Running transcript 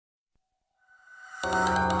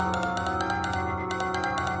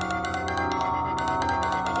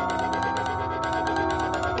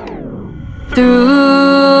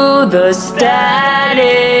Through the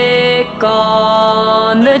static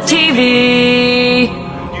on the TV,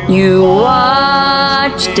 you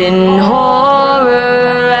watched in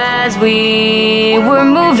horror as we were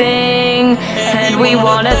moving, and we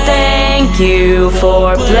want to thank you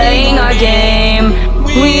for playing our game.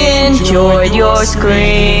 We enjoyed your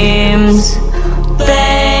screams.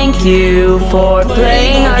 Thank you for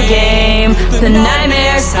playing our game. The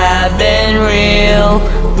nightmares have been real,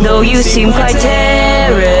 though you seem quite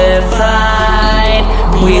terrified.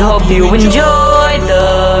 We hope you enjoyed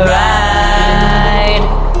the ride.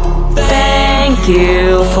 Thank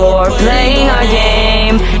you for playing our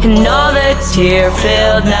game in all the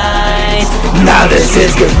tear-filled nights. Now this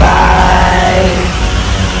is goodbye.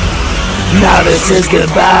 Now this is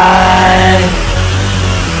goodbye.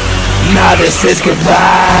 Now this is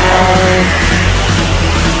goodbye.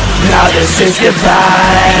 Now this is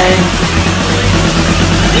goodbye.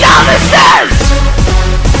 Now this is!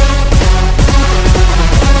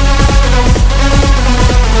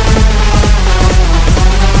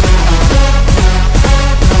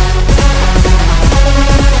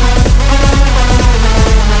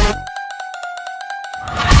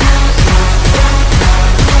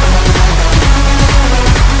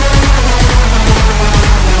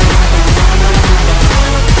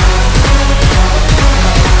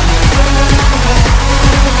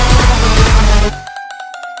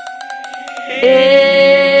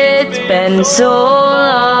 It's been so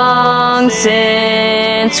long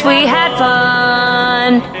since we had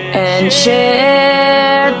fun and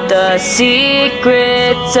shared the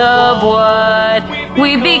secrets of what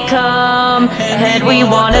we become. And we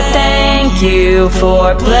want to thank you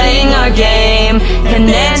for playing our game and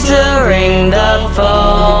answering the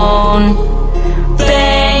phone.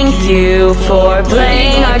 Thank you for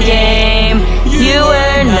playing our game. You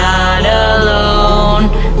were not alone.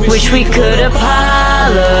 Wish we could apologize,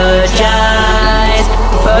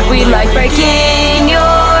 but we like breaking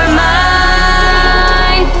your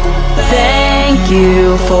mind. Thank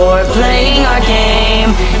you for playing our game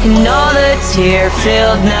in all the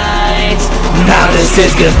tear-filled nights. Now this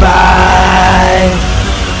is goodbye.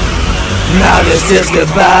 Now this is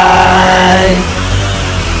goodbye.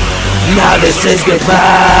 Now this is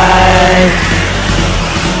goodbye.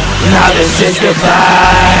 Now this is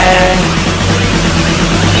goodbye.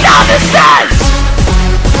 Now this is!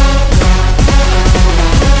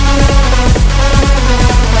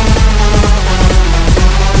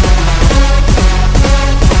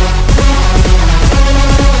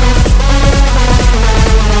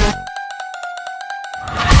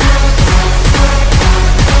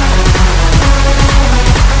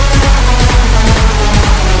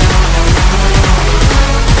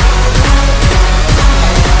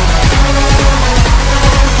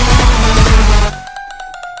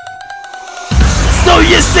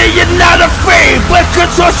 You say you're not afraid, but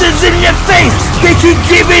contortions in your face, they keep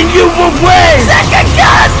giving you away. Second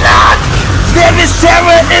God, not! There is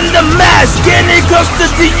terror in the mask, getting closer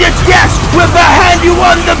to your chest. We're behind you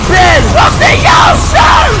on the bed. What's the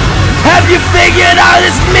ocean? Have you figured out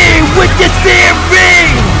it's me with your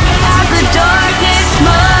theory? As the darkness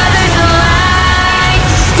smothers the light,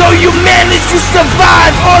 So you manage to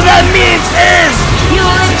survive, all that means is you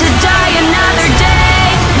live to die another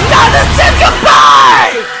day. now this is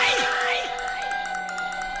goodbye!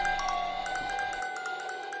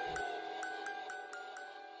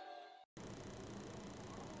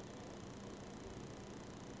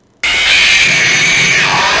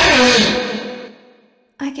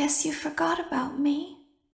 I guess you forgot about me.